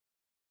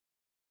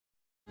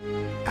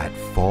at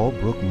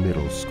Fallbrook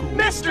Middle School.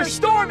 Mr.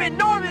 Stormin'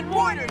 Norman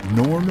Warner!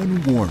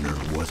 Norman Warner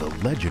was a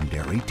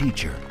legendary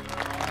teacher.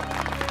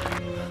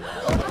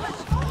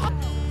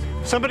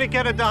 Somebody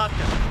get a doctor.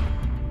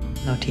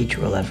 No teacher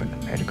will ever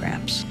compare to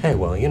Gramps. Hey,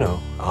 well, you know,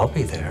 I'll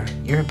be there.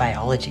 You're a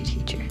biology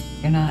teacher.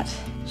 You're not.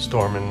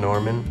 Stormin'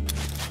 Norman.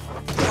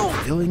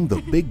 Filling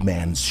the big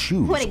man's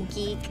shoes What a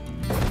geek.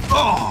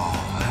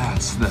 Oh,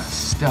 that's the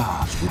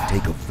stuff. would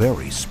take a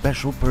very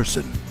special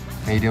person.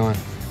 How you doing?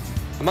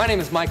 My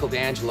name is Michael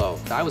D'Angelo.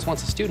 I was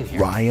once a student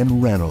here.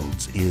 Ryan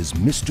Reynolds is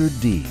Mr.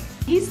 D.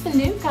 He's the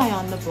new guy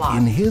on the block.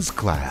 In his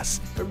class,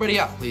 Everybody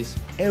up, please.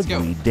 Let's go.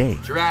 every day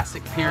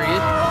Jurassic period.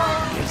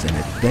 is an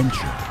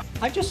adventure.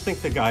 I just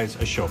think the guy's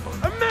a showboat.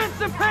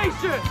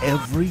 Emancipation!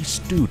 Every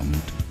student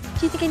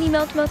Do you think I need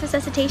mouth-to-mouth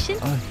resuscitation?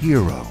 a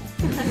hero.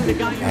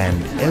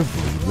 And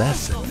every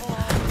lesson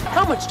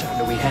How much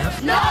time do we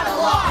have? Not a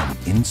lot!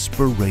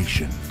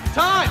 inspiration.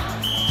 Time!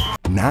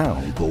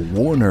 Now the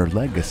Warner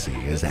legacy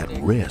is at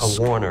risk.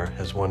 A Warner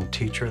has won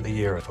Teacher of the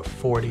Year for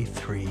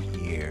 43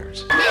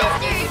 years. Mr.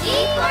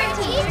 D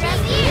for Teacher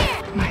of the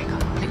Year!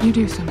 Michael, you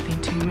do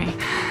something to me.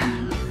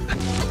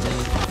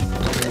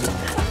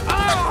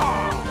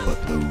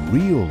 But the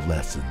real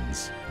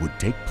lessons would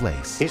take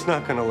place He's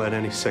not going to let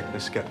any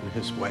sickness get in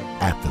his way.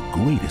 at the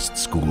greatest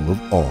school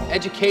of all.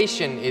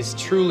 Education is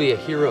truly a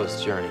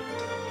hero's journey.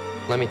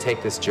 Let me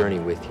take this journey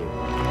with you.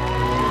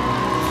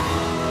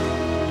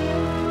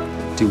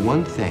 Do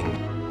one thing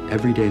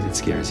every day that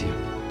scares you.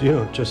 You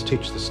don't just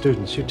teach the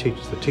students, you teach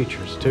the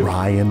teachers, too.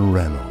 Ryan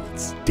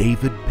Reynolds,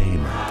 David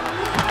Paymer.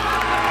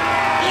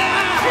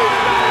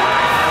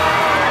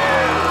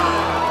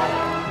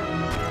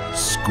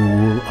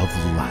 School of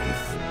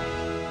Life.